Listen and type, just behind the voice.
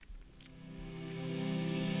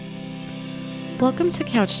Welcome to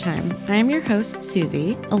Couch Time. I am your host,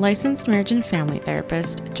 Susie, a licensed marriage and family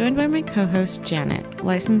therapist, joined by my co-host, Janet,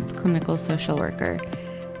 licensed clinical social worker.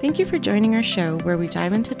 Thank you for joining our show where we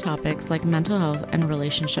dive into topics like mental health and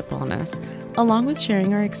relationship wellness, along with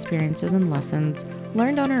sharing our experiences and lessons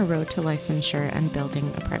learned on our road to licensure and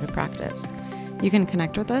building a private practice. You can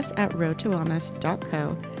connect with us at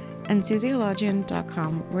roadtowellness.co and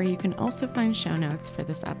susiehalajian.com, where you can also find show notes for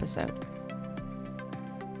this episode.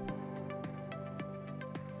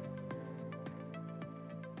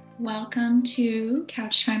 Welcome to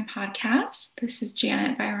Couch Time Podcast. This is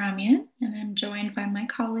Janet Vairamian, and I'm joined by my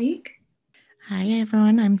colleague. Hi,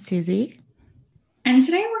 everyone. I'm Susie. And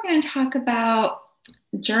today we're going to talk about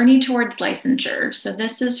journey towards licensure. So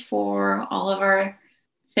this is for all of our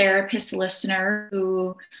therapist listeners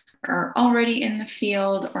who are already in the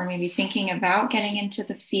field or maybe thinking about getting into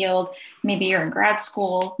the field. Maybe you're in grad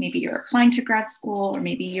school, maybe you're applying to grad school, or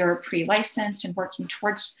maybe you're pre-licensed and working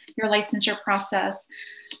towards your licensure process.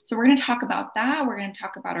 So we're going to talk about that. We're going to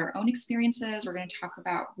talk about our own experiences. We're going to talk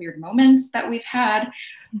about weird moments that we've had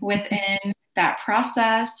within that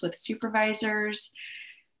process with supervisors.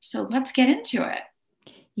 So let's get into it.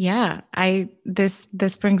 Yeah, this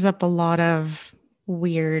brings up a lot of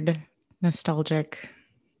weird, nostalgic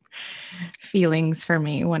feelings for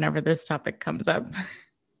me whenever this topic comes up.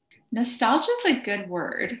 Nostalgia is a good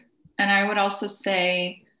word. And I would also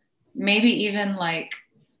say maybe even like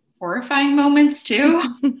horrifying moments too.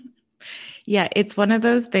 Yeah, it's one of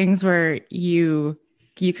those things where you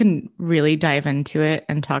can really dive into it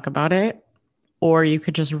and talk about it, or you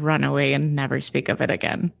could just run away and never speak of it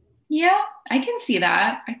again. Yeah, I can see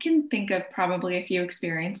that. I can think of probably a few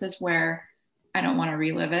experiences where I don't want to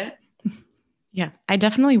relive it. Yeah, I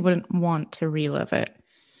definitely wouldn't want to relive it.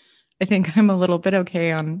 I think I'm a little bit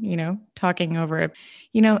okay on, talking over it.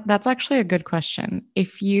 That's actually a good question.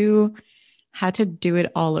 If you had to do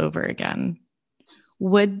it all over again,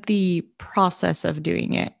 would the process of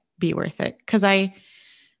doing it be worth it? Because I'm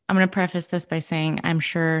going to preface this by saying I'm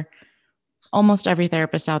sure almost every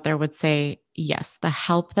therapist out there would say, yes, the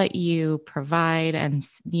help that you provide and,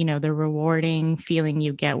 the rewarding feeling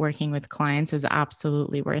you get working with clients is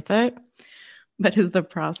absolutely worth it. But is the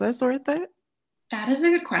process worth it? That is a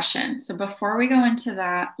good question. So before we go into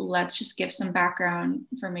that, let's just give some background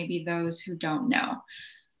for maybe those who don't know.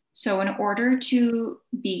 So in order to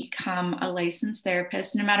become a licensed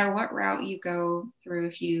therapist, no matter what route you go through,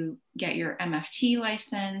 if you get your MFT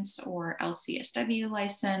license or LCSW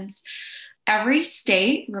license, every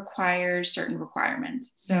state requires certain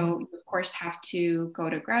requirements. So you, of course, have to go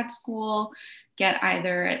to grad school, get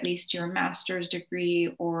either at least your master's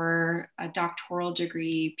degree or a doctoral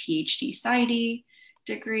degree, PhD, PsyD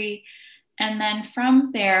degree. And then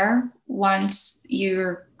from there, once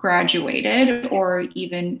you're graduated or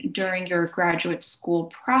even during your graduate school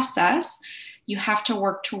process, you have to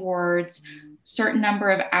work towards certain number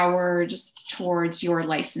of hours towards your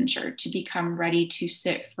licensure to become ready to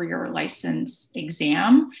sit for your license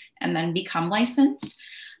exam and then become licensed.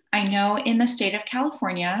 I know in the state of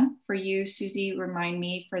California, for you, Susie, remind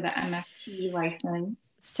me for the MFT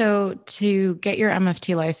license. So to get your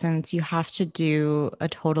MFT license, you have to do a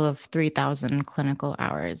total of 3,000 clinical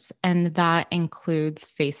hours. And that includes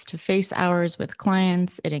face-to-face hours with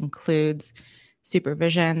clients. It includes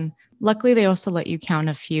supervision. Luckily, they also let you count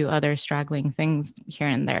a few other straggling things here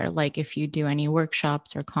and there, like if you do any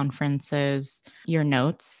workshops or conferences, your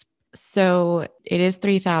notes. So it is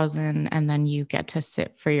 3,000, and then you get to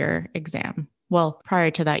sit for your exam. Well,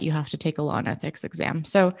 prior to that, you have to take a law and ethics exam.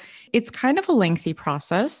 So it's kind of a lengthy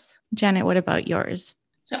process. Janet, what about yours?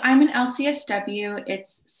 So I'm an LCSW.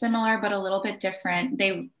 It's similar, but a little bit different.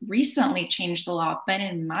 They recently changed the law, but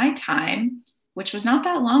in my time, which was not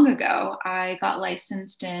that long ago, I got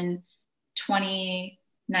licensed in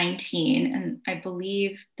 2019. And I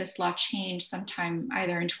believe this law changed sometime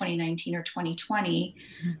either in 2019 or 2020.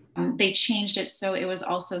 They changed it so it was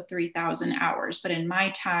also 3,000 hours. But in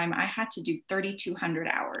my time, I had to do 3,200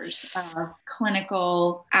 hours of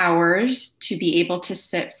clinical hours to be able to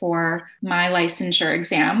sit for my licensure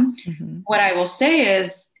exam. Mm-hmm. What I will say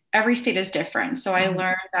is every state is different. So I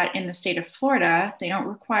learned that in the state of Florida, they don't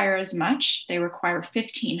require as much. They require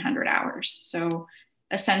 1,500 hours. So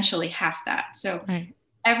essentially half that. So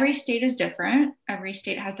every state is different. Every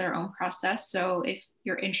state has their own process. So if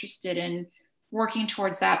you're interested in working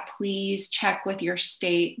towards that, please check with your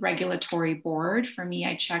state regulatory board. For me,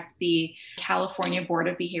 I checked the California Board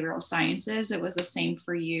of Behavioral Sciences. It was the same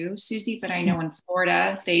for you, Susie, but I know in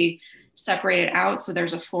Florida, they separated out. So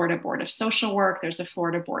there's a Florida Board of Social Work, there's a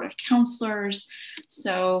Florida Board of Counselors.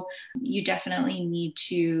 So you definitely need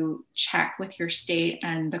to check with your state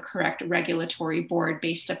and the correct regulatory board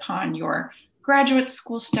based upon your graduate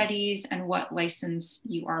school studies and what license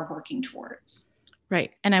you are working towards.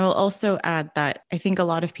 Right. And I will also add that I think a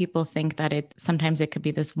lot of people think that sometimes it could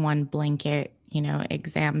be this one blanket,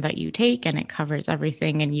 exam that you take and it covers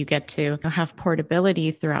everything and you get to have portability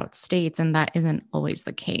throughout states. And that isn't always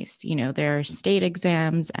the case. There are state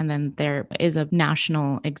exams and then there is a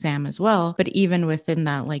national exam as well. But even within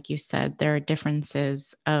that, like you said, there are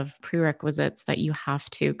differences of prerequisites that you have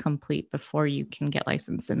to complete before you can get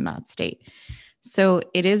licensed in that state. So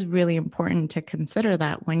it is really important to consider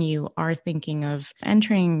that when you are thinking of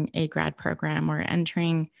entering a grad program or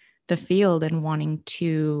entering the field and wanting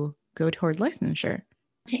to go toward licensure.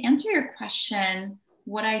 To answer your question,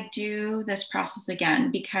 would I do this process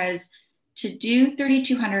again? Because to do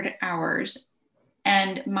 3,200 hours,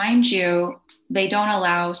 and mind you, they don't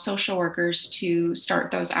allow social workers to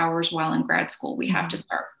start those hours while in grad school. We have to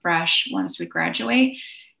start fresh once we graduate.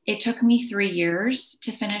 It took me 3 years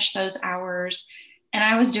to finish those hours. And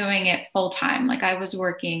I was doing it full time. Like I was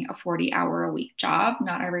working a 40-hour-a-week job.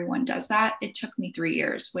 Not everyone does that. It took me 3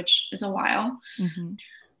 years, which is a while. Mm-hmm.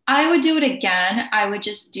 I would do it again. I would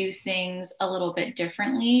just do things a little bit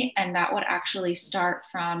differently. And that would actually start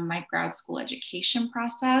from my grad school education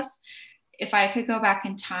process. If I could go back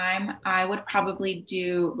in time, I would probably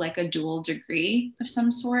do like a dual degree of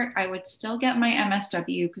some sort. I would still get my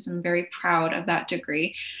MSW because I'm very proud of that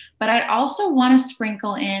degree. But I'd also want to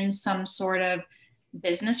sprinkle in some sort of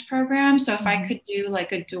business program. So if I could do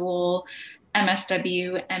like a dual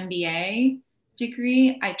MSW MBA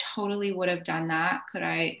degree, I totally would have done that. Could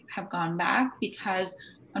I have gone back? Because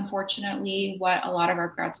unfortunately, what a lot of our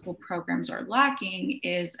grad school programs are lacking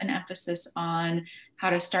is an emphasis on how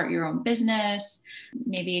to start your own business.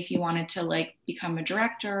 Maybe if you wanted to like become a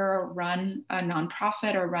director, run a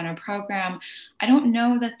nonprofit or run a program, I don't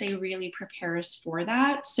know that they really prepare us for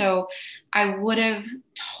that. So I would have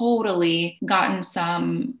totally gotten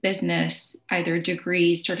some business, either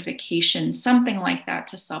degree, certification, something like that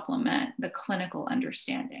to supplement the clinical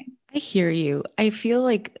understanding. I hear you. I feel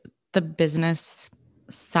like the business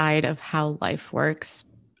side of how life works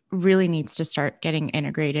really needs to start getting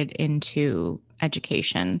integrated into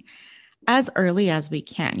education as early as we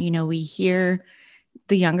can. We hear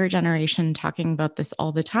the younger generation talking about this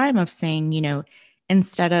all the time of saying,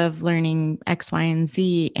 instead of learning X, Y, and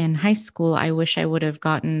Z in high school, I wish I would have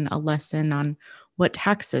gotten a lesson on what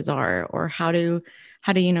taxes are or how to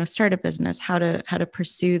start a business, how to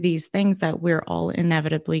pursue these things that we're all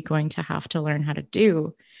inevitably going to have to learn how to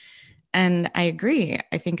do. And I agree.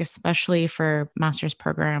 I think especially for master's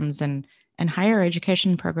programs and higher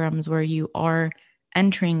education programs where you are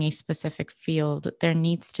entering a specific field, there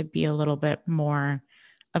needs to be a little bit more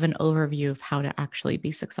of an overview of how to actually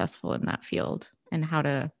be successful in that field and how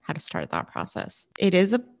to start that process. It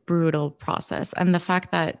is a brutal process. And the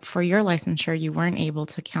fact that for your licensure, you weren't able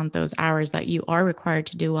to count those hours that you are required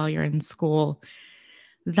to do while you're in school,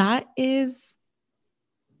 that's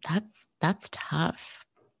tough.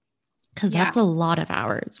 Because that's a lot of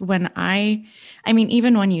hours. When I mean,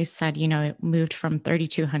 even when you said, it moved from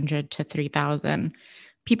 3,200 to 3,000,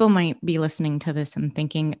 people might be listening to this and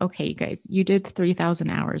thinking, okay, you guys, you did 3,000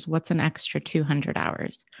 hours. What's an extra 200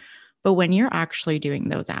 hours? But when you're actually doing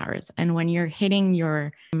those hours and when you're hitting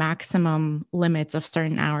your maximum limits of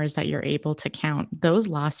certain hours that you're able to count, those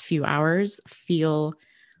last few hours feel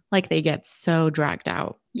like they get so dragged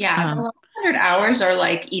out. Yeah. The last 100 hours are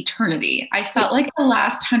like eternity. I felt like the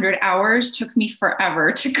last 100 hours took me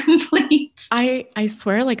forever to complete. I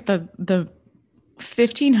swear like the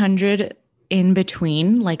 1,500 in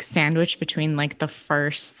between, like sandwiched between like the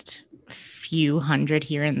first few hundred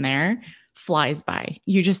here and there flies by.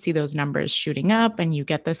 You just see those numbers shooting up and you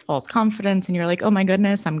get this false confidence and you're like, oh my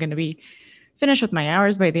goodness, I'm going to be finished with my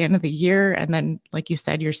hours by the end of the year. And then, like you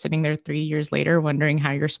said, you're sitting there 3 years later wondering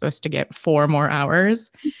how you're supposed to get 4 more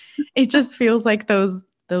hours. It just feels like those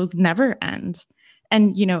never end.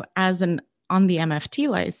 And, on the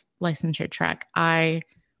MFT licensure track, I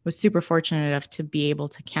was super fortunate enough to be able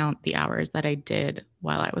to count the hours that I did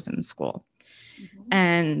while I was in school. Mm-hmm.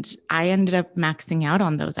 And I ended up maxing out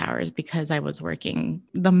on those hours because I was working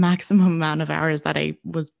the maximum amount of hours that I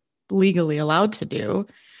was legally allowed to do.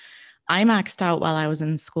 I maxed out while I was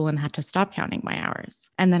in school and had to stop counting my hours.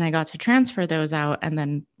 And then I got to transfer those out. And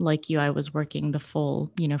then like you, I was working the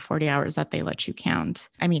full, 40 hours that they let you count.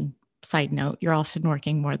 I mean, side note, you're often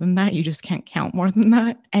working more than that. You just can't count more than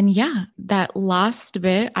that. And yeah, that last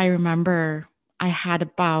bit, I remember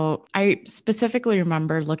I specifically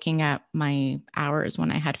remember looking at my hours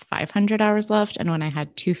when I had 500 hours left and when I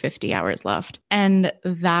had 250 hours left. And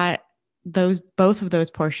both of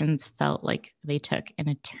those portions felt like they took an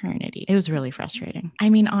eternity. It was really frustrating. I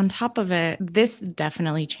mean, on top of it, this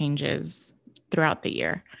definitely changes throughout the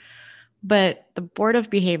year. But the Board of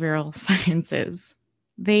Behavioral Sciences,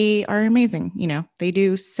 they are amazing. They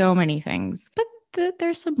do so many things, but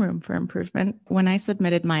there's some room for improvement. When I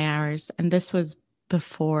submitted my hours, and this was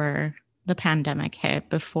before the pandemic hit,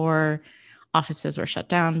 before offices were shut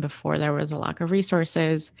down, before there was a lack of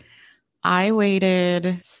resources, I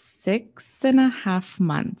waited 6.5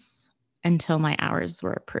 months until my hours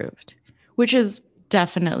were approved, which is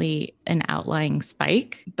definitely an outlying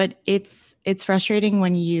spike, but it's frustrating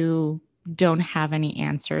when you don't have any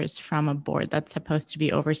answers from a board that's supposed to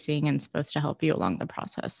be overseeing and supposed to help you along the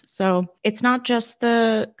process. So it's not just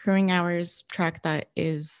the crewing hours track that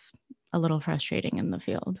is a little frustrating in the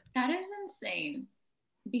field. That is insane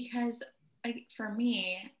because for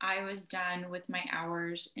me, I was done with my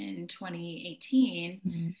hours in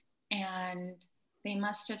 2018 and they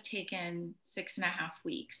must have taken 6.5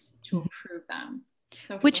 weeks to approve them.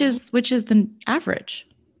 So which is the average.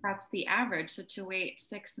 That's the average. So to wait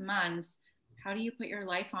 6 months, how do you put your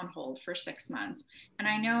life on hold for 6 months? And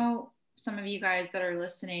I know some of you guys that are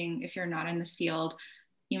listening, if you're not in the field,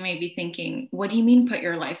 you may be thinking, what do you mean put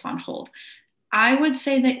your life on hold? I would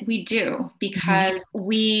say that we do because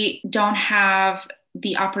we don't have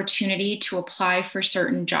the opportunity to apply for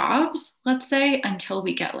certain jobs, let's say, until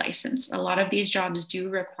we get licensed. A lot of these jobs do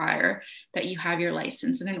require that you have your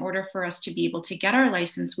license. And in order for us to be able to get our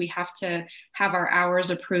license, we have to have our hours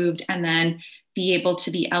approved and then be able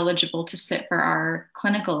to be eligible to sit for our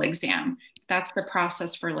clinical exam. That's the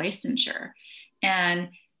process for licensure.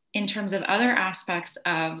 And in terms of other aspects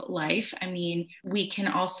of life, I mean, we can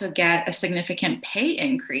also get a significant pay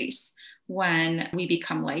increase when we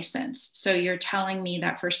become licensed. So you're telling me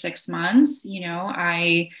that for 6 months,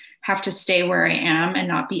 I have to stay where I am and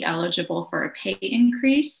not be eligible for a pay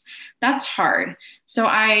increase. That's hard. So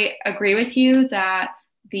I agree with you that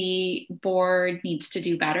the board needs to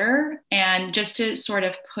do better. And just to sort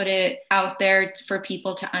of put it out there for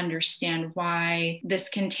people to understand why this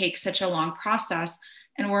can take such a long process.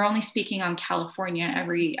 And we're only speaking on California,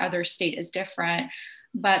 every other state is different.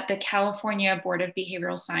 But the California Board of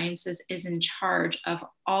Behavioral Sciences is in charge of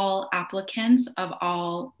all applicants, of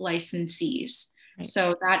all licensees. Right.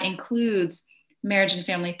 So that includes marriage and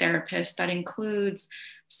family therapists, that includes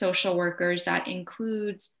social workers, that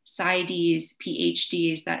includes PsyDs,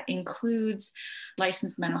 PhDs, that includes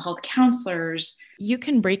licensed mental health counselors. You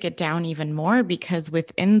can break it down even more because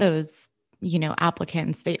within those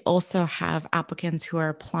applicants, they also have applicants who are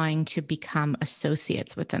applying to become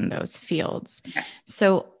associates within those fields. Okay.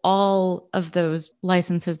 So all of those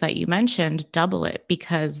licenses that you mentioned double it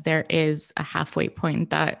because there is a halfway point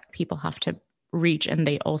that people have to reach and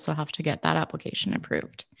they also have to get that application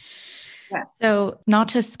approved. Yes. So not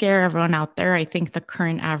to scare everyone out there, I think the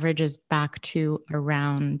current average is back to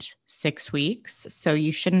around 6 weeks. So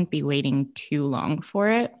you shouldn't be waiting too long for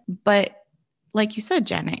it. But like you said,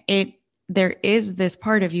 Janet, there is this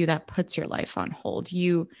part of you that puts your life on hold.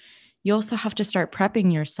 You also have to start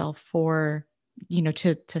prepping yourself for,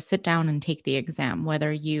 to sit down and take the exam,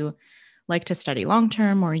 whether you like to study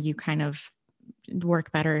long-term or you kind of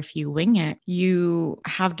work better if you wing it. You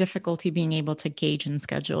have difficulty being able to gauge and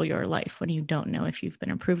schedule your life when you don't know if you've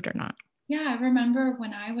been approved or not. Yeah, I remember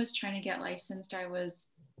when I was trying to get licensed, I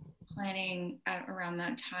was planning at around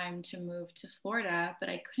that time to move to Florida, but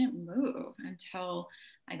I couldn't move until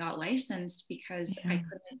I got licensed because I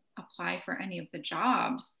couldn't apply for any of the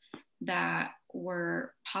jobs that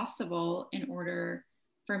were possible in order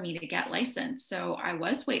for me to get licensed. So I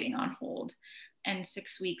was waiting on hold. And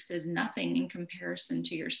 6 weeks is nothing in comparison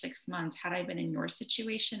to your 6 months. Had I been in your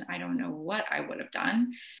situation, I don't know what I would have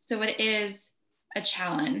done. So it is a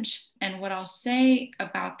challenge. And what I'll say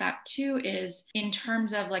about that too is in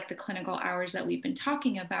terms of like the clinical hours that we've been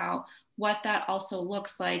talking about, what that also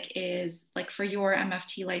looks like is like for your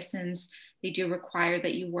MFT license, they do require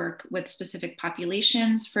that you work with specific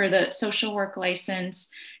populations. For the social work license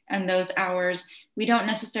and those hours, we don't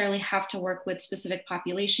necessarily have to work with specific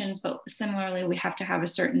populations, but similarly, we have to have a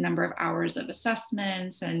certain number of hours of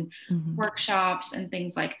assessments and workshops and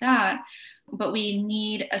things like that. But we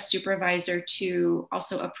need a supervisor to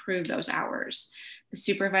also approve those hours. The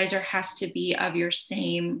supervisor has to be of your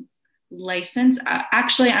same license.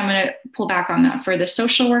 Actually, I'm going to pull back on that. For the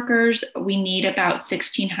social workers, we need about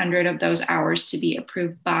 1,600 of those hours to be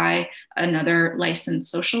approved by another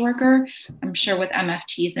licensed social worker. I'm sure with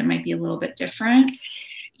MFTs, it might be a little bit different.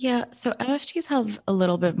 Yeah, so MFTs have a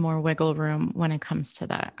little bit more wiggle room when it comes to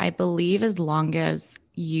that. I believe as long as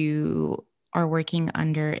you are working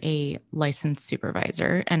under a licensed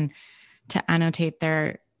supervisor, and to annotate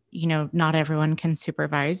there, not everyone can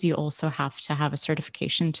supervise. You also have to have a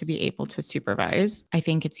certification to be able to supervise. I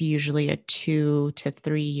think it's usually a 2 to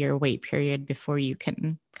 3 year wait period before you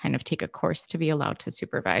can kind of take a course to be allowed to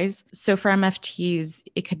supervise. So for MFTs,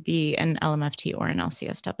 it could be an LMFT or an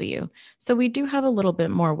LCSW. So we do have a little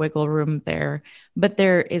bit more wiggle room there, but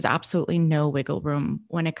there is absolutely no wiggle room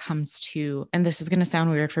when it comes to, and this is going to sound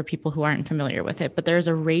weird for people who aren't familiar with it, but there's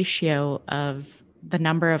a ratio of the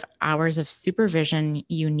number of hours of supervision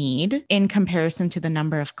you need in comparison to the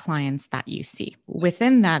number of clients that you see.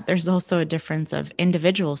 Within that, there's also a difference of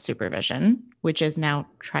individual supervision, which is now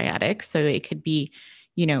triadic. So it could be,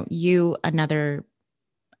 you, another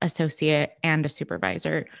associate, and a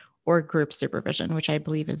supervisor, or group supervision, which I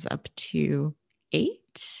believe is up to 8.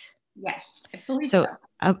 Yes, I believe So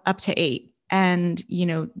so. up to 8. And,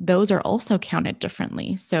 those are also counted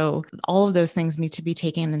differently. So all of those things need to be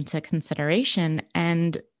taken into consideration.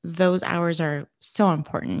 And those hours are so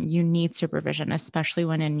important. You need supervision, especially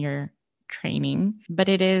when in your training. But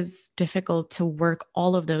it is difficult to work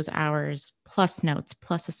all of those hours, plus notes,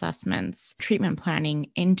 plus assessments, treatment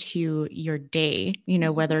planning into your day,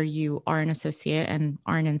 whether you are an associate and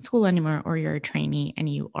aren't in school anymore, or you're a trainee and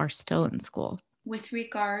you are still in school. With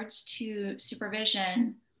regards to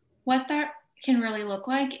supervision, what that can really look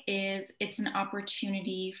like is it's an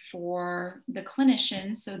opportunity for the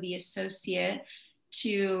clinician, so the associate,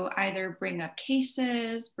 to either bring up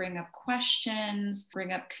cases, bring up questions,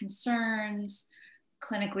 bring up concerns,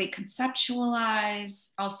 clinically conceptualize.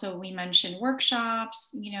 Also, we mentioned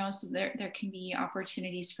workshops, so there can be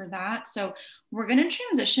opportunities for that. So we're going to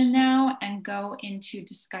transition now and go into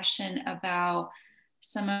discussion about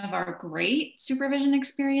some of our great supervision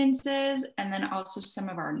experiences and then also some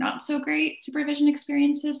of our not so great supervision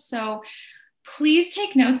experiences. So please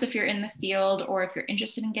take notes if you're in the field or if you're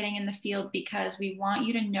interested in getting in the field, because we want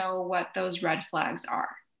you to know what those red flags are.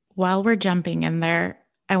 While we're jumping in there,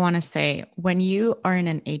 I want to say when you are in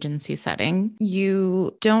an agency setting,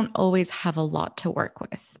 you don't always have a lot to work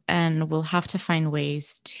with. And we'll have to find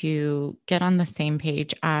ways to get on the same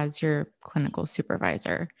page as your clinical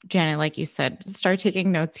supervisor. Janet, like you said, start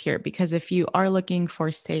taking notes here, because if you are looking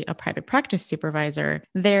for, say, a private practice supervisor,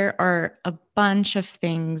 there are a bunch of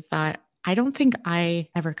things that I don't think I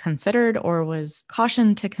ever considered or was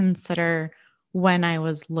cautioned to consider when I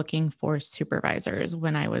was looking for supervisors,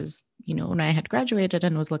 when I was, when I had graduated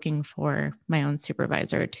and was looking for my own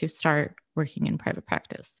supervisor to start working in private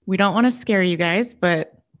practice. We don't want to scare you guys,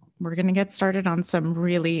 but we're going to get started on some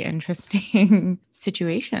really interesting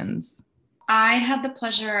situations. I had the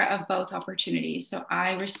pleasure of both opportunities. So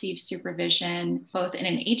I received supervision both in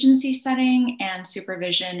an agency setting and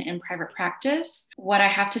supervision in private practice. What I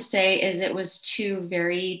have to say is it was two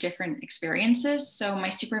very different experiences. So my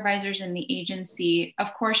supervisors in the agency,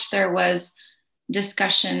 of course, there was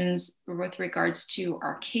discussions with regards to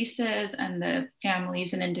our cases and the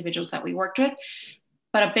families and individuals that we worked with.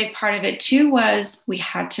 But a big part of it too was we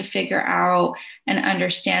had to figure out and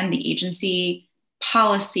understand the agency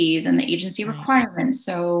policies and the agency requirements.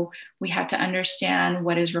 So we had to understand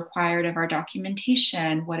what is required of our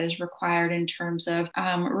documentation, what is required in terms of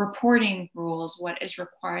reporting rules, what is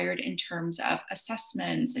required in terms of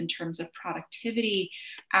assessments, in terms of productivity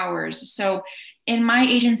hours. So in my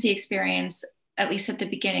agency experience, at least at the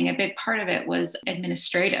beginning, a big part of it was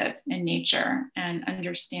administrative in nature and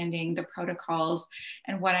understanding the protocols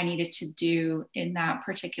and what I needed to do in that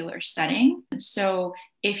particular setting. So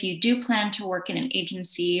if you do plan to work in an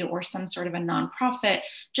agency or some sort of a nonprofit,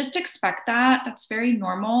 just expect that. That's very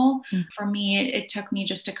normal. Mm-hmm. For me, it took me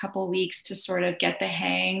just a couple weeks to sort of get the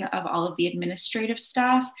hang of all of the administrative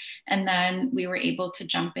stuff. And then we were able to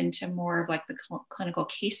jump into more of like the clinical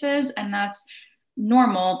cases. And that's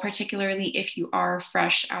normal, particularly if you are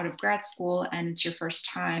fresh out of grad school and it's your first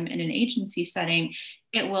time in an agency setting.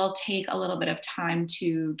 It will take a little bit of time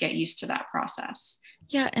to get used to that process.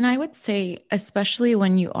 Yeah. And I would say, especially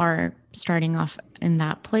when you are starting off in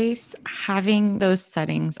that place, having those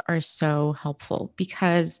settings are so helpful,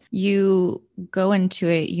 because you go into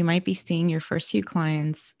it, you might be seeing your first few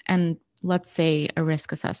clients, and let's say a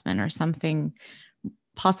risk assessment or something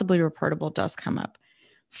possibly reportable does come up.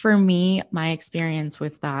 For me, my experience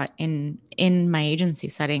with that in my agency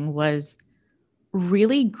setting was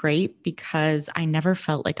really great, because I never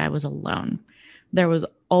felt like I was alone. There was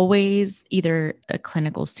always either a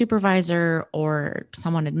clinical supervisor or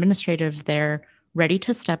someone administrative there, ready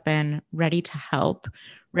to step in, ready to help,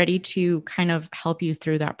 ready to kind of help you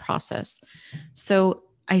through that process. So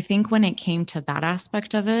I think when it came to that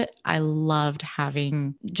aspect of it, I loved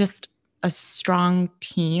having just a strong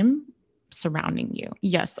team surrounding you.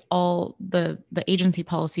 Yes, all the agency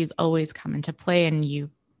policies always come into play, and you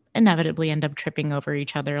inevitably end up tripping over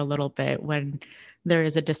each other a little bit when there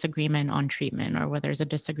is a disagreement on treatment or where there's a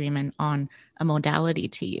disagreement on a modality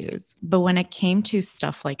to use. But when it came to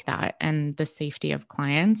stuff like that and the safety of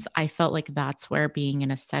clients, I felt like that's where being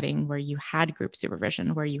in a setting where you had group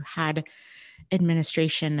supervision, where you had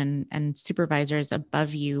administration and supervisors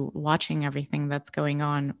above you watching everything that's going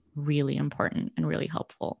on, really important and really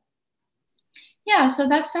helpful. Yeah, so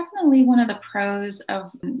that's definitely one of the pros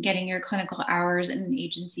of getting your clinical hours in an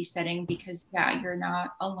agency setting because, yeah, you're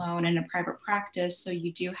not alone in a private practice. So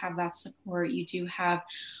you do have that support. You do have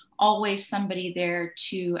always somebody there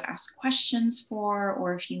to ask questions for,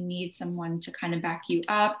 or if you need someone to kind of back you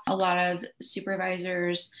up. A lot of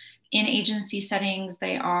supervisors in agency settings,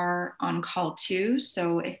 they are on call too.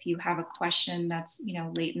 So if you have a question that's,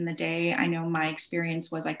 late in the day, I know my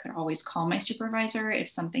experience was I could always call my supervisor if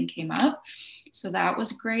something came up. So that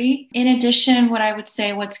was great. In addition, what I would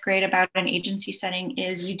say what's great about an agency setting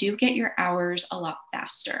is you do get your hours a lot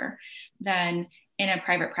faster than in a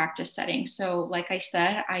private practice setting. So, like I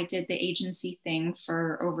said, I did the agency thing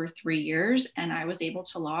for over 3 years and I was able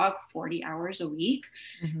to log 40 hours a week.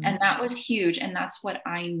 Mm-hmm. And that was huge. And that's what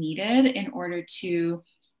I needed in order to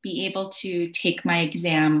be able to take my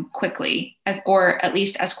exam quickly, or at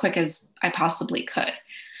least as quick as I possibly could.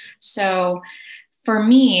 So, for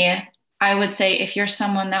me, I would say if you're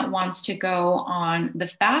someone that wants to go on the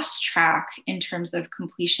fast track in terms of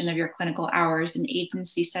completion of your clinical hours, an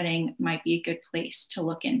agency setting might be a good place to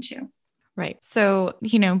look into. Right. So,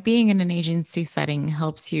 being in an agency setting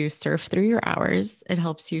helps you surf through your hours. It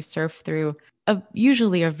helps you surf through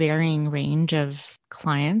usually a varying range of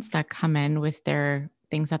clients that come in with their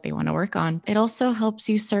things that they want to work on. It also helps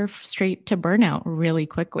you surf straight to burnout really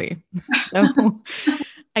quickly. So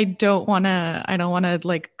I don't want to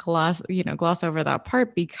like gloss over that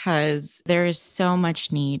part because there is so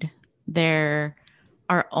much need. There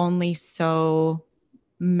are only so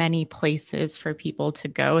many places for people to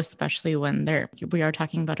go, especially when we are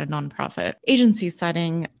talking about a nonprofit agency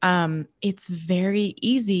setting. It's very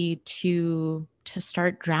easy to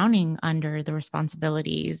start drowning under the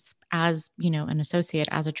responsibilities as, an associate,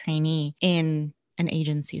 as a trainee in an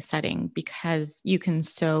agency setting, because you can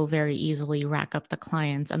so very easily rack up the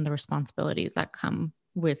clients and the responsibilities that come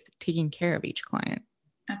with taking care of each client.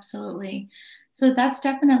 Absolutely. So that's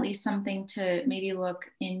definitely something to maybe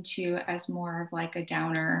look into as more of like a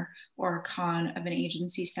downer or a con of an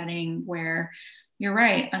agency setting where you're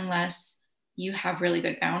right, unless you have really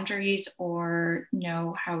good boundaries or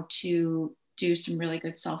know how to do some really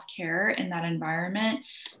good self-care in that environment,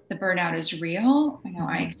 the burnout is real. I know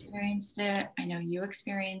I experienced it. I know you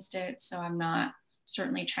experienced it. So I'm not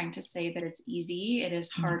certainly trying to say that it's easy. It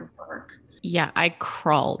is hard work. Yeah, I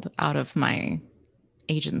crawled out of my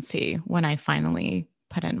agency when I finally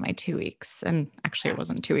put in my 2 weeks. And actually, it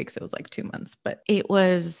wasn't 2 weeks, it was like 2 months, but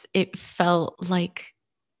it felt like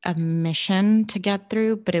a mission to get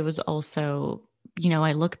through. But it was also,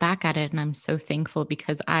 I look back at it and I'm so thankful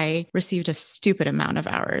because I received a stupid amount of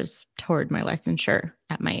hours toward my licensure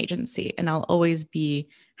at my agency. And I'll always be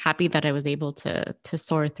happy that I was able to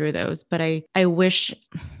soar through those. But I wish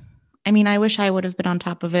I would have been on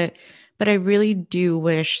top of it, but I really do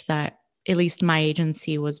wish that at least my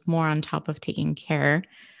agency was more on top of taking care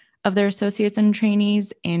of their associates and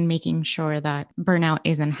trainees and making sure that burnout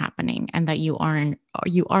isn't happening and that you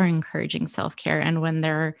are encouraging self-care. And when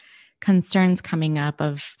there are concerns coming up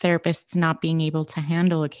of therapists not being able to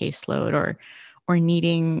handle a caseload or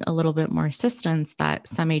needing a little bit more assistance, that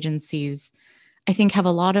some agencies, I think, have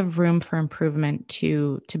a lot of room for improvement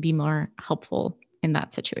to be more helpful in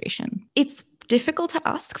that situation. It's difficult to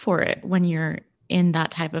ask for it when you're in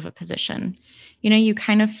that type of a position. You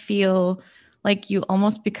kind of feel like you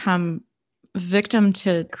almost become victim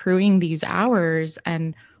to accruing these hours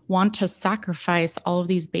and want to sacrifice all of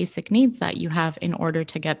these basic needs that you have in order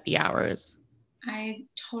to get the hours. I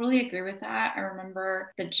totally agree with that. I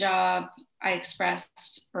remember the job, I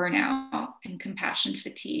expressed burnout and compassion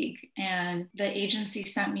fatigue, and the agency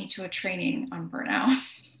sent me to a training on burnout.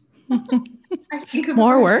 I think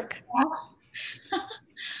more work.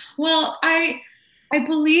 Well, I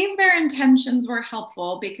believe their intentions were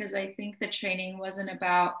helpful because I think the training wasn't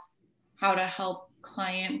about how to help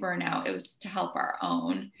client burnout. It was to help our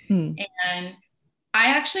own. And I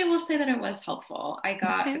actually will say that it was helpful. I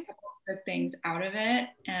got a couple of good things out of it,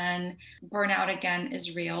 and burnout again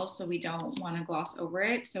is real. So we don't want to gloss over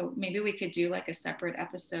it. So maybe we could do like a separate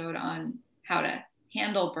episode on how to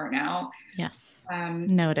handle burnout. Yes.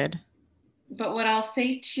 Um, Noted. but what I'll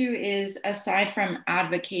say too is, aside from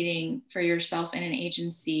advocating for yourself in an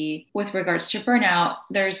agency with regards to burnout,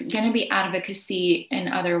 there's going to be advocacy in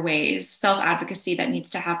other ways, self advocacy that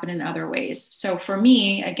needs to happen in other ways. So for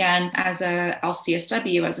me, again, as a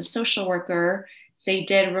LCSW, as a social worker, they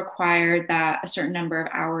did require that a certain number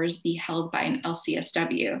of hours be held by an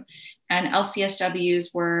LCSW. And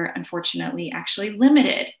LCSWs were unfortunately actually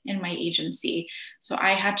limited in my agency. So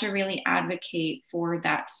I had to really advocate for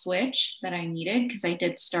that switch that I needed, because I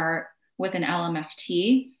did start with an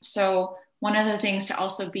LMFT. So one of the things to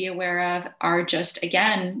also be aware of are just,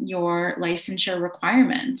 again, your licensure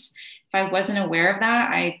requirements. If I wasn't aware of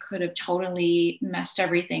that, I could have totally messed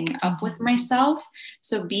everything up with myself.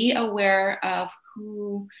 So be aware of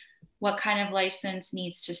what kind of license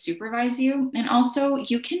needs to supervise you. And also,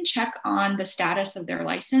 you can check on the status of their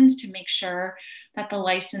license to make sure that the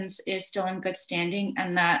license is still in good standing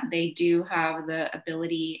and that they do have the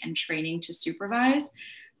ability and training to supervise.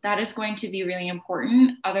 That is going to be really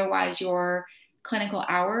important. Otherwise, your clinical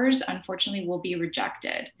hours, unfortunately, will be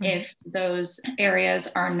rejected if those areas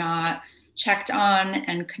are not checked on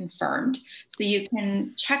and confirmed. So you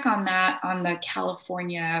can check on that on the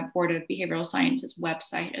California Board of Behavioral Sciences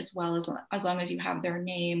website, as well as long as you have their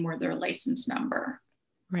name or their license number.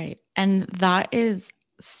 Right. And that is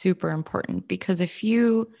super important, because if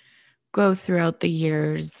you go throughout the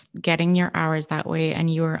years getting your hours that way and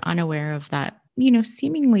you are unaware of that,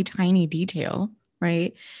 seemingly tiny detail,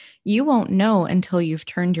 right? You won't know until you've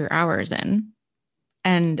turned your hours in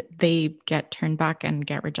and they get turned back and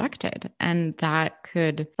get rejected. And that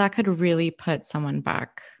could really put someone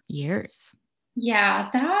back years. Yeah,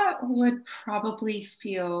 that would probably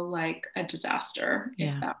feel like a disaster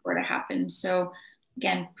if that were to happen. So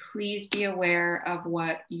again, please be aware of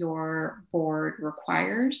what your board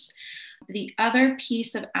requires. The other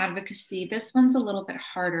piece of advocacy, this one's a little bit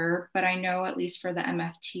harder, but I know at least for the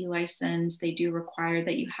MFT license, they do require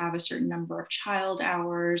that you have a certain number of child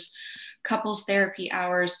hours, couples therapy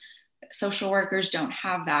hours. Social workers don't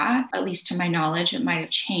have that, at least to my knowledge. It might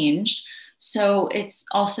have changed. So it's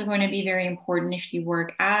also going to be very important if you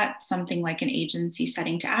work at something like an agency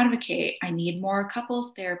setting to advocate. I need more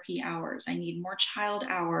couples therapy hours. I need more child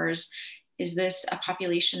hours. Is this a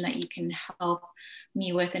population that you can help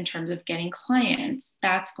me with in terms of getting clients?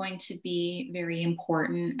 That's going to be very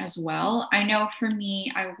important as well. I know for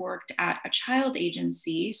me, I worked at a child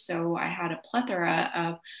agency, so I had a plethora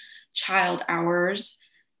of child hours.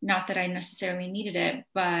 Not that I necessarily needed it,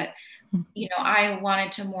 but I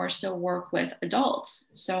wanted to more so work with adults.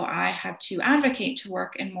 So I had to advocate to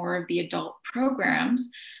work in more of the adult programs.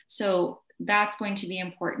 So that's going to be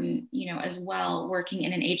important, as well, working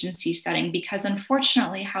in an agency setting, because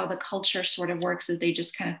unfortunately, how the culture sort of works is they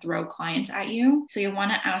just kind of throw clients at you. So you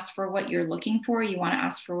want to ask for what you're looking for, you want to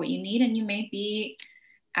ask for what you need, and you may be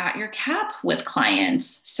at your cap with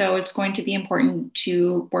clients. So it's going to be important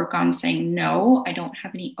to work on saying, no, I don't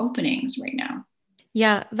have any openings right now.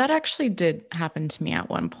 Yeah, that actually did happen to me at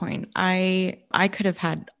one point. I could have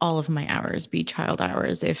had all of my hours be child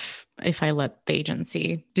hours if I let the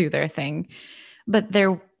agency do their thing. But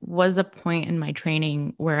there was a point in my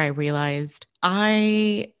training where I realized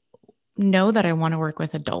I know that I want to work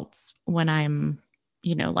with adults when I'm,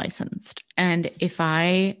 licensed. And if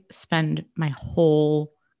I spend my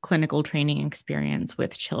whole clinical training experience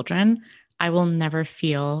with children, I will never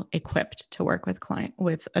feel equipped to work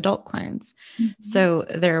with adult clients. Mm-hmm. So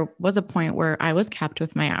there was a point where I was capped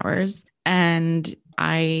with my hours and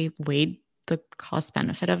I weighed the cost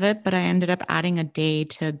benefit of it, but I ended up adding a day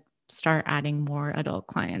to start adding more adult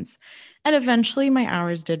clients. And eventually my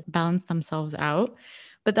hours did balance themselves out,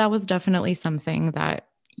 but that was definitely something that,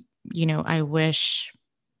 I wish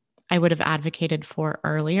I would have advocated for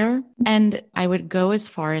earlier. And I would go as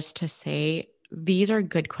far as to say, these are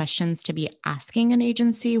good questions to be asking an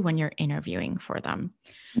agency when you're interviewing for them.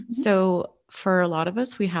 Mm-hmm. So for a lot of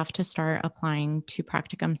us, we have to start applying to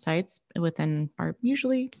practicum sites within our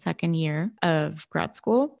usually second year of grad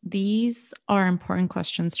school. These are important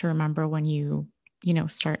questions to remember when you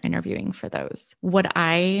start interviewing for those. What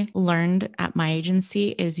I learned at my agency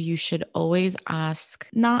is you should always ask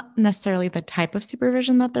not necessarily the type of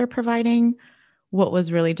supervision that they're providing. What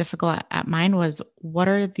was really difficult at mine was, what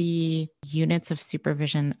are the units of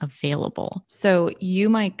supervision available? So you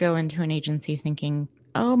might go into an agency thinking,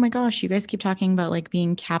 oh my gosh, you guys keep talking about like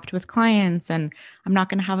being capped with clients and I'm not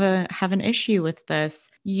going to have an issue with this.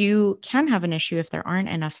 You can have an issue if there aren't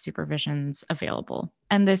enough supervisions available.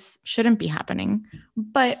 And this shouldn't be happening.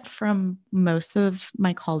 But from most of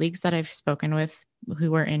my colleagues that I've spoken with,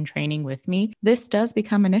 who are in training with me, this does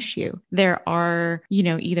become an issue. There are,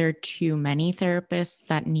 either too many therapists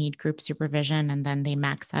that need group supervision and then they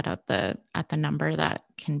max out at the number that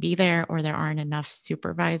can be there, or there aren't enough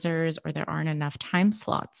supervisors, or there aren't enough time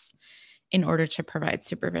slots in order to provide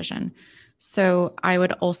supervision. So I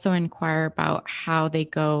would also inquire about how they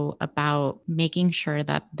go about making sure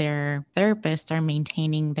that their therapists are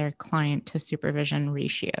maintaining their client to supervision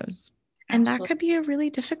ratios. And that Absolutely. could be a really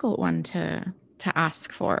difficult one to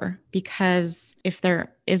ask for, because if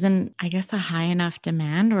there isn't, I guess, a high enough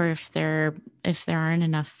demand, or if there aren't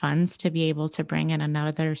enough funds to be able to bring in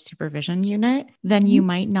another supervision unit, then you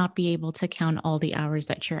might not be able to count all the hours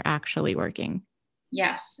that you're actually working.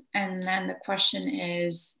 Yes. And then the question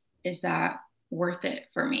is that worth it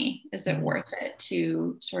for me? Is it worth it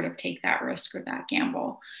to sort of take that risk or that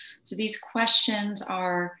gamble? So these questions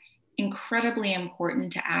are incredibly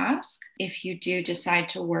important to ask if you do decide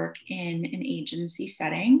to work in an agency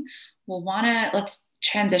setting. Let's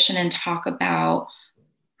transition and talk about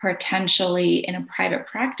potentially in a private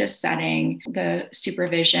practice setting, the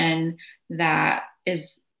supervision that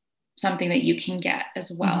is something that you can get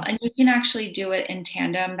as well. Mm-hmm. And you can actually do it in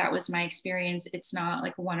tandem. That was my experience. It's not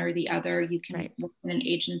like one or the other. You can work in an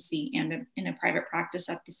agency and in a private practice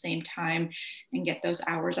at the same time and get those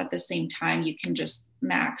hours at the same time. You can just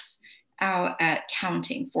max out at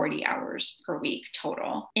counting 40 hours per week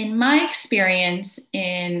total. In my experience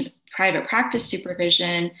in private practice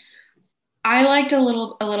supervision, I liked a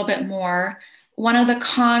little bit more. One of the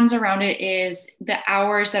cons around it is the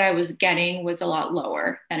hours that I was getting was a lot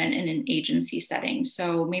lower than in an agency setting.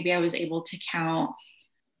 So maybe I was able to count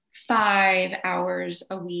 5 hours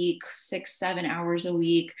a week, 6, 7 hours a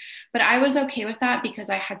week. But I was okay with that because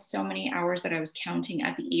I had so many hours that I was counting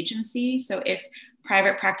at the agency. So if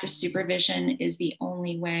private practice supervision is the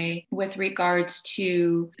only way with regards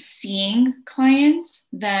to seeing clients,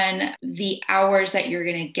 then the hours that you're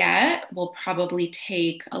going to get will probably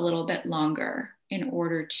take a little bit longer in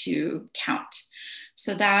order to count.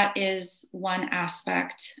 So that is one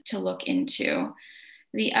aspect to look into.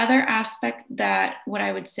 The other aspect that what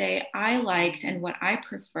I would say I liked and what I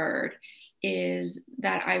preferred is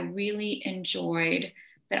that I really enjoyed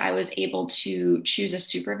that I was able to choose a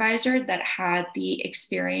supervisor that had the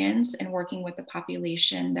experience in working with the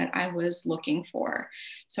population that I was looking for.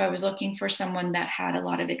 So I was looking for someone that had a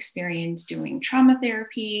lot of experience doing trauma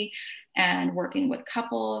therapy and working with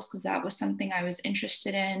couples, because that was something I was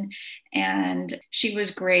interested in. And she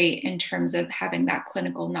was great in terms of having that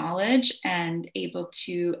clinical knowledge and able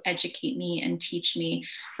to educate me and teach me,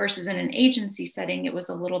 versus in an agency setting, it was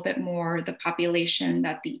a little bit more the population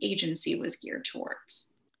that the agency was geared towards.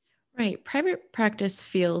 Right. Private practice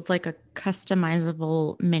feels like a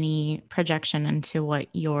customizable mini projection into what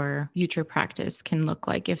your future practice can look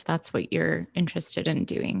like, if that's what you're interested in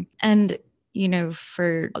doing. And,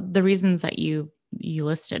 for the reasons that you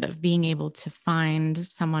listed, of being able to find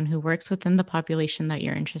someone who works within the population that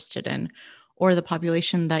you're interested in, or the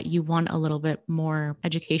population that you want a little bit more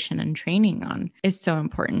education and training on, is so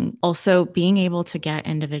important. Also, being able to get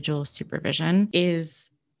individual supervision it's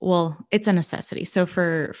a necessity. So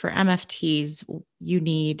for MFTs, you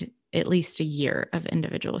need at least a year of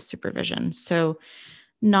individual supervision. So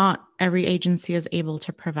not every agency is able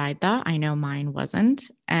to provide that. I know mine wasn't.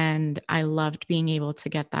 And I loved being able to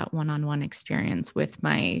get that one-on-one experience with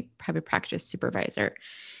my private practice supervisor.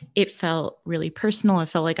 It felt really personal. It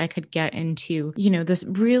felt like I could get into, this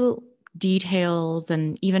real details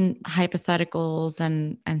and even hypotheticals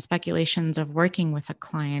and speculations of working with a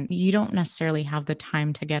client you don't necessarily have the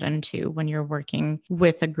time to get into when you're working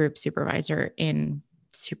with a group supervisor in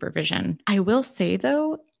supervision. I will say,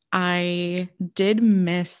 though, I did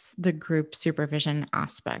miss the group supervision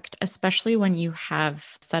aspect, especially when you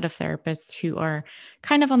have a set of therapists who are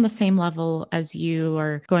kind of on the same level as you,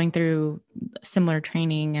 or going through similar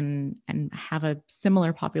training and have a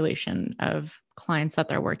similar population of clients that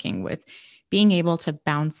they're working with. Being able to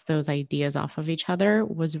bounce those ideas off of each other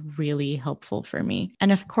was really helpful for me.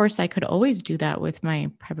 And of course, I could always do that with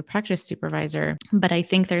my private practice supervisor, but I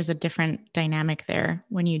think there's a different dynamic there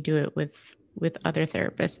when you do it with other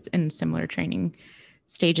therapists in similar training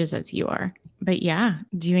stages as you are. But yeah,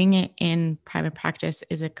 doing it in private practice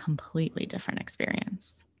is a completely different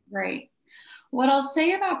experience. Right. What I'll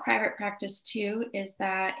say about private practice too is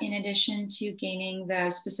that in addition to gaining the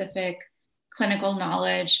specific clinical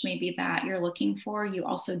knowledge maybe that you're looking for, you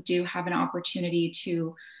also do have an opportunity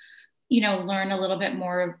to learn a little bit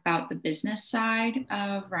more about the business side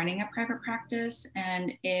of running a private practice.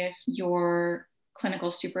 And if your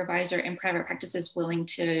clinical supervisor in private practice is willing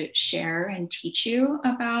to share and teach you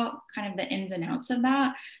about kind of the ins and outs of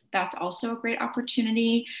that, that's also a great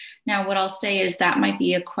opportunity. Now, what I'll say is that might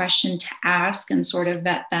be a question to ask and sort of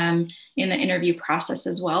vet them in the interview process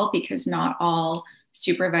as well, because not all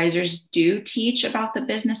supervisors do teach about the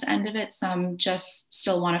business end of it. Some just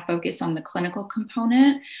still want to focus on the clinical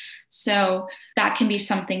component. So that can be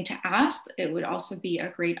something to ask. It would also be a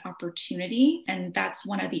great opportunity. And that's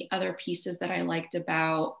one of the other pieces that I liked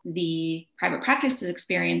about the private practice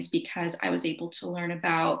experience, because I was able to learn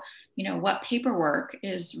about, you know, what paperwork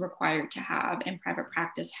is required to have in private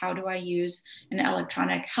practice. How do I use an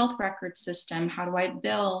electronic health record system? How do I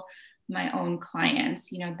bill my own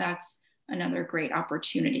clients? You know, that's another great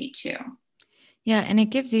opportunity too. Yeah. And it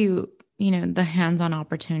gives you, you know, the hands-on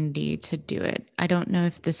opportunity to do it. I don't know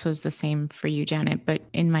if this was the same for you, Janet, but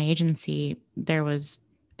in my agency, there was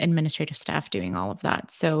administrative staff doing all of that.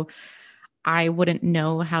 So I wouldn't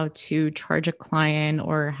know how to charge a client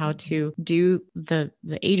or how to do the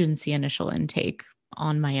agency initial intake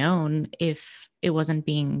on my own if it wasn't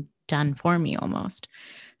being done for me almost.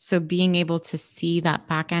 So being able to see that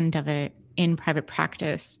back end of it in private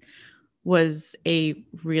practice was a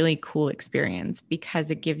really cool experience,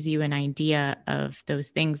 because it gives you an idea of those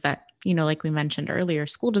things that, you know, like we mentioned earlier,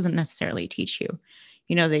 school doesn't necessarily teach you.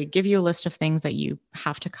 You know, they give you a list of things that you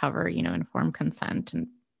have to cover, you know, informed consent and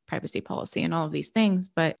privacy policy and all of these things,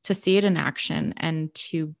 but to see it in action and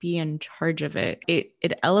to be in charge of it,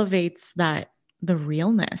 it elevates that, the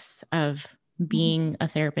realness of being a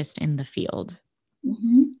therapist in the field.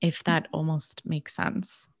 Mm-hmm. If that almost makes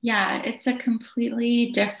sense. Yeah, it's a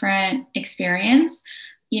completely different experience.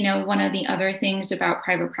 You know, one of the other things about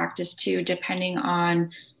private practice too, depending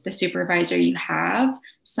on the supervisor you have,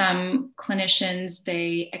 some clinicians,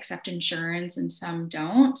 they accept insurance and some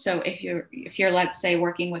don't. So if you're let's say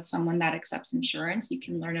working with someone that accepts insurance, you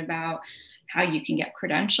can learn about how you can get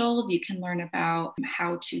credentialed, you can learn about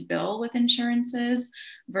how to bill with insurances,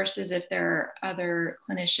 versus if there are other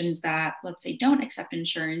clinicians that, let's say, don't accept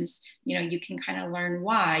insurance, you know, you can kind of learn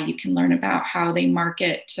why, you can learn about how they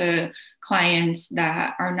market to clients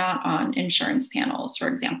that are not on insurance panels, for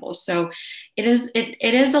example. So it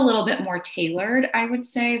is a little bit more tailored, I would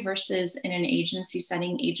say, versus in an agency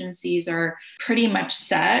setting. Agencies are pretty much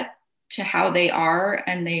set to how they are,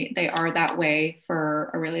 and they are that way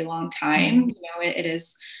for a really long time. You know, it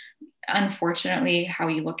is unfortunately how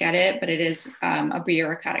you look at it, but it is a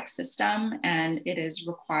bureaucratic system, and it is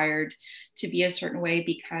required to be a certain way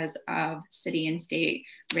because of city and state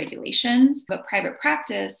regulations. But private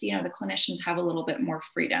practice, you know, the clinicians have a little bit more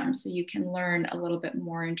freedom, so you can learn a little bit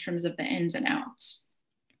more in terms of the ins and outs.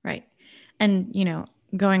 Right. And, you know,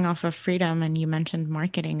 going off of freedom, and you mentioned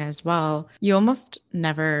marketing as well, you almost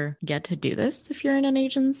never get to do this if you're in an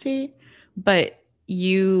agency, but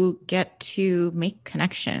you get to make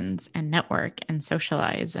connections and network and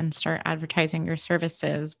socialize and start advertising your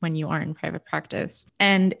services when you are in private practice.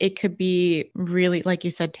 And it could be really, like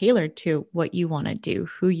you said, tailored to what you want to do,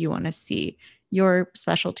 who you want to see, your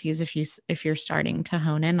specialties if you're starting to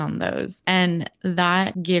hone in on those. And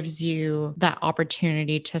that gives you that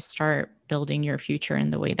opportunity to start building your future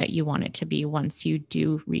in the way that you want it to be once you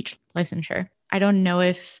do reach licensure. I don't know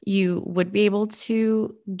if you would be able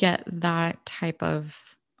to get that type of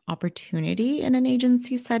opportunity in an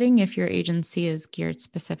agency setting if your agency is geared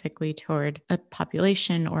specifically toward a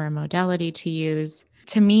population or a modality to use.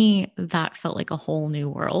 To me, that felt like a whole new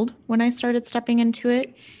world when I started stepping into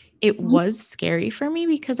it. It was scary for me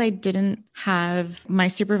because I didn't have, my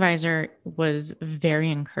supervisor was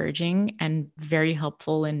very encouraging and very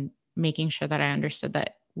helpful in making sure that I understood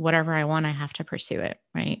that whatever I want, I have to pursue it,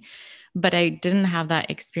 right? But I didn't have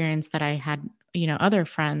that experience that I had, you know, other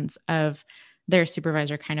friends of their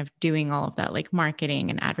supervisor kind of doing all of that, like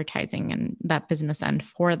marketing and advertising and that business end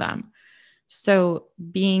for them. So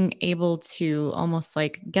being able to almost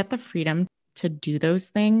like get the freedom to do those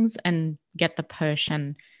things and get the push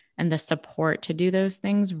and the support to do those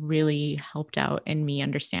things really helped out in me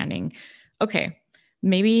understanding, okay,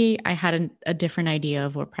 maybe I had a different idea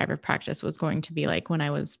of what private practice was going to be like when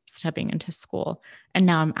I was stepping into school, and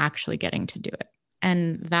now I'm actually getting to do it.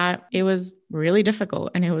 And that, it was really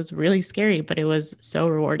difficult and it was really scary, but it was so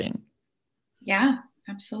rewarding. Yeah,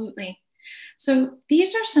 absolutely. So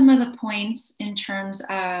these are some of the points in terms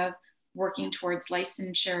of working towards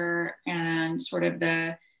licensure and sort of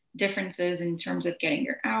the differences in terms of getting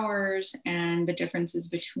your hours and the differences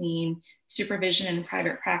between supervision and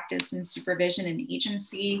private practice and supervision and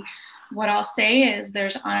agency. What I'll say is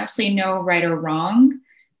there's honestly no right or wrong.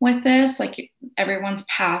 with this. Like everyone's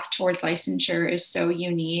path towards licensure is so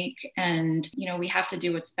unique, and we have to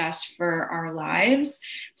do what's best for our lives.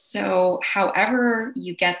 So however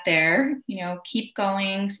you get there, keep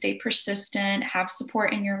going, stay persistent, have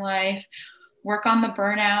support in your life, work on the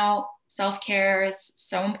burnout. Self-care is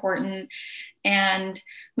so important. And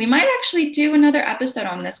we might actually do another episode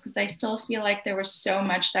on this, because I still feel like there was so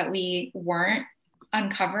much that we weren't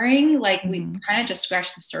uncovering. Like we kind of just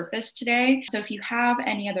scratched the surface today. So if you have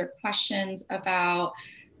any other questions about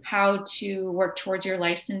how to work towards your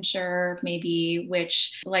licensure, maybe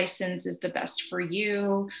which license is the best for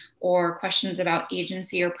you, or questions about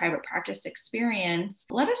agency or private practice experience,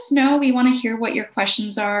 let us know. We want to hear what your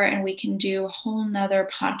questions are, and we can do a whole nother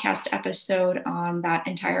podcast episode on that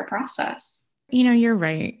entire process. You're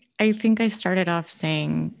right. I think I started off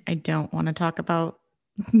saying I don't want to talk about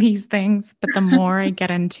these things, but the more I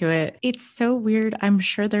get into it, it's so weird. I'm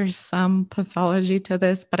sure there's some pathology to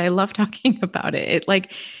this, but I love talking about it. It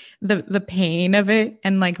like the pain of it,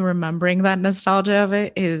 and like remembering that nostalgia of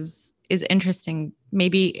it is interesting,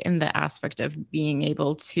 maybe in the aspect of being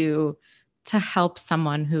able to help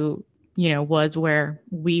someone who was where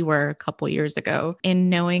we were a couple years ago, in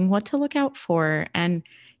knowing what to look out for. And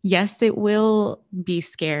yes, it will be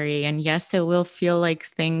scary, and yes, it will feel like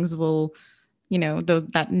things will,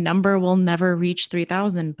 that number will never reach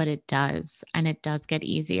 3,000, but it does. And it does get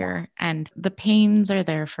easier. And the pains are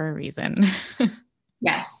there for a reason.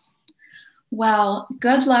 Yes. Well,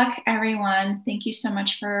 good luck, everyone. Thank you so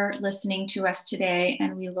much for listening to us today.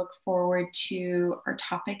 And we look forward to our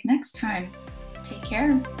topic next time. Take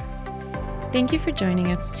care. Thank you for joining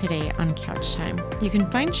us today on Couch Time. You can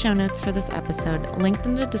find show notes for this episode linked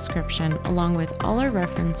in the description, along with all our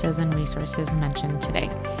references and resources mentioned today.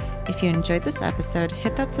 If you enjoyed this episode,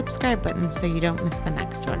 hit that subscribe button so you don't miss the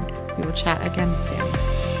next one. We will chat again soon.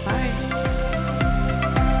 Bye.